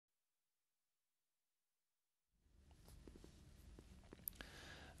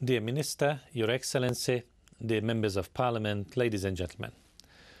Dear Minister, Your Excellency, dear Members of Parliament, ladies and gentlemen.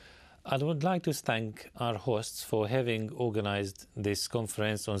 I would like to thank our hosts for having organised this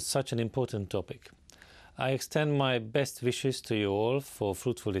conference on such an important topic. I extend my best wishes to you all for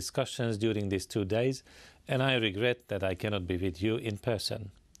fruitful discussions during these 2 days, and I regret that I cannot be with you in person.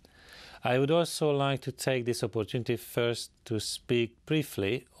 I would also like to take this opportunity first to speak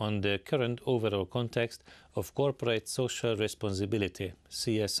briefly on the current overall context of corporate social responsibility,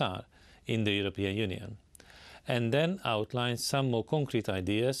 CSR, in the European Union, and then outline some more concrete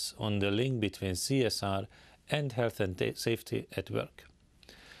ideas on the link between CSR and health and safety at work.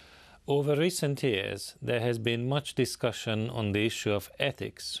 Over recent years, there has been much discussion on the issue of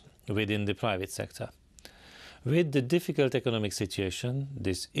ethics within the private sector. With the difficult economic situation,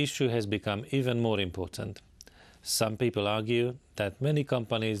 this issue has become even more important. Some people argue that many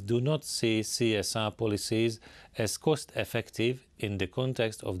companies do not see CSR policies as cost-effective in the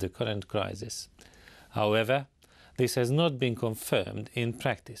context of the current crisis. However, this has not been confirmed in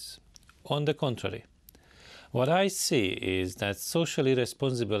practice. On the contrary, what I see is that socially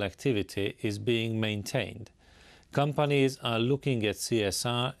responsible activity is being maintained. Companies are looking at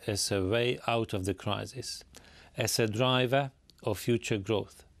CSR as a way out of the crisis, as a driver of future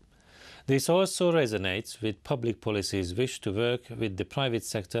growth. This also resonates with public policy's wish to work with the private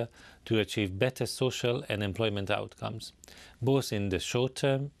sector to achieve better social and employment outcomes, both in the short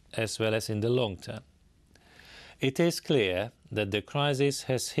term as well as in the long term. It is clear that the crisis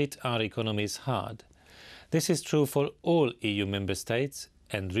has hit our economies hard. This is true for all EU member states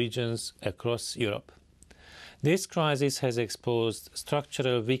and regions across Europe. This crisis has exposed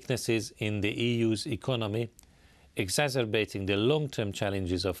structural weaknesses in the EU's economy, exacerbating the long-term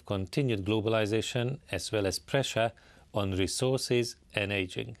challenges of continued globalization as well as pressure on resources and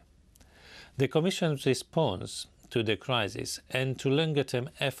aging. The Commission's response to the crisis and to longer-term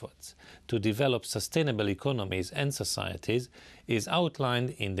efforts to develop sustainable economies and societies is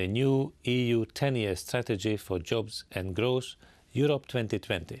outlined in the new EU 10-year strategy for jobs and growth, Europe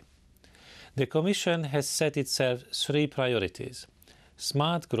 2020. The Commission has set itself 3 priorities: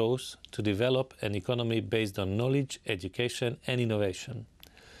 smart growth to develop an economy based on knowledge, education and innovation;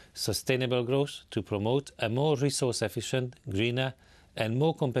 sustainable growth to promote a more resource-efficient, greener and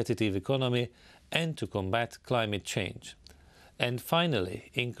more competitive economy and to combat climate change; and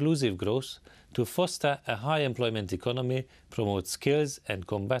finally, inclusive growth to foster a high employment economy, promote skills and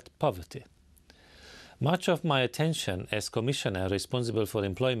combat poverty. Much of my attention as Commissioner responsible for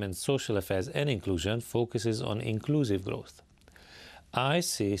employment, social affairs and inclusion focuses on inclusive growth. I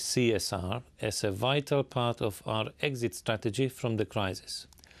see CSR as a vital part of our exit strategy from the crisis,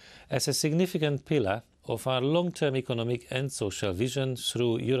 as a significant pillar of our long-term economic and social vision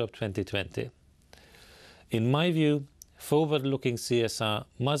through Europe 2020. In my view, forward-looking CSR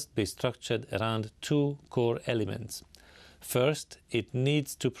must be structured around 2 core elements. First, it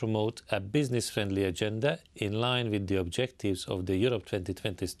needs to promote a business-friendly agenda in line with the objectives of the Europe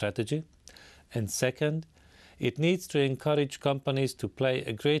 2020 strategy. And second, it needs to encourage companies to play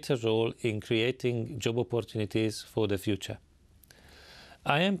a greater role in creating job opportunities for the future.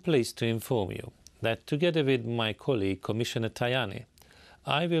 I am pleased to inform you that together with my colleague Commissioner Tajani,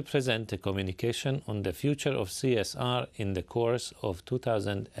 I will present a communication on the future of CSR in the course of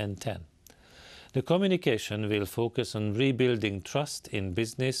 2010. The communication will focus on rebuilding trust in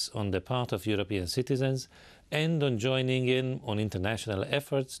business on the part of European citizens and on joining in on international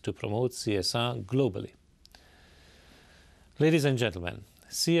efforts to promote CSR globally. Ladies and gentlemen,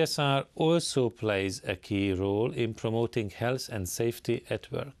 CSR also plays a key role in promoting health and safety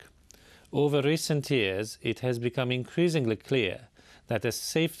at work. Over recent years, it has become increasingly clear that a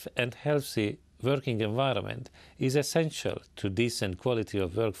safe and healthy working environment is essential to decent quality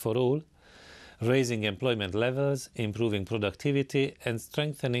of work for all, raising employment levels, improving productivity and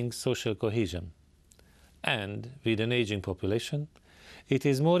strengthening social cohesion. And with an aging population, it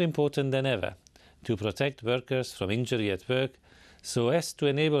is more important than ever to protect workers from injury at work so as to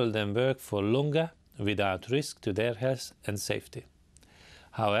enable them work for longer without risk to their health and safety.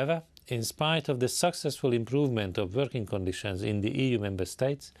 However, in spite of the successful improvement of working conditions in the EU member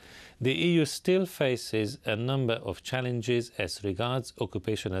states, the EU still faces a number of challenges as regards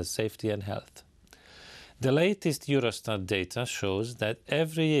occupational safety and health. The latest Eurostat data shows that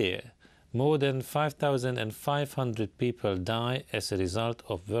every year more than 5,500 people die as a result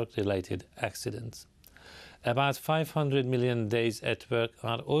of work-related accidents. About 500 million days at work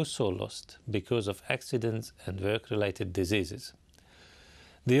are also lost because of accidents and work-related diseases.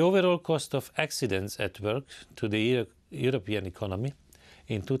 The overall cost of accidents at work to the European economy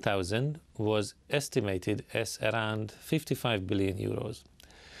in 2000 was estimated as around 55 billion euros.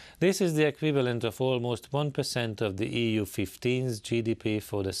 This is the equivalent of almost 1% of the EU 15's GDP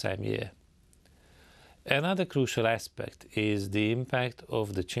for the same year. Another crucial aspect is the impact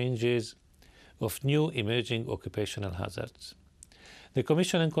of the changes of new emerging occupational hazards. The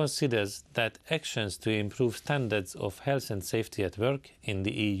Commission considers that actions to improve standards of health and safety at work in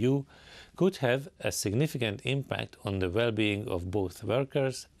the EU could have a significant impact on the well-being of both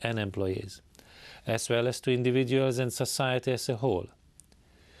workers and employees, as well as to individuals and society as a whole.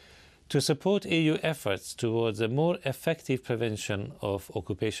 To support EU efforts towards a more effective prevention of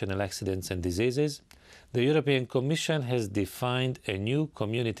occupational accidents and diseases, the European Commission has defined a new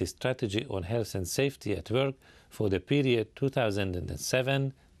community strategy on health and safety at work for the period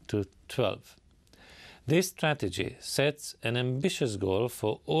 2007 to 2012. This strategy sets an ambitious goal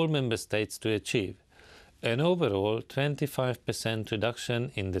for all member states to achieve: an overall 25%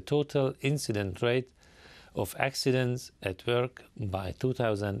 reduction in the total incident rate of accidents at work by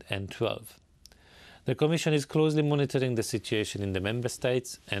 2012. The Commission is closely monitoring the situation in the Member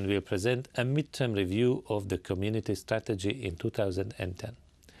States and will present a mid-term review of the Community Strategy in 2010.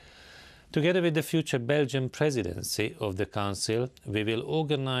 Together with the future Belgian presidency of the Council, we will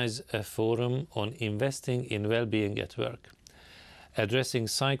organise a forum on investing in well-being at work, addressing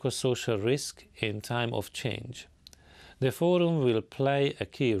psychosocial risk in time of change. The forum will play a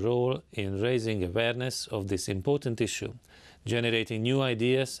key role in raising awareness of this important issue, generating new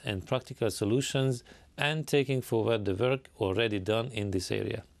ideas and practical solutions, and taking forward the work already done in this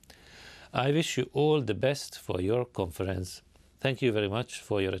area. I wish you all the best for your conference. Thank you very much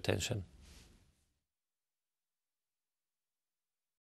for your attention.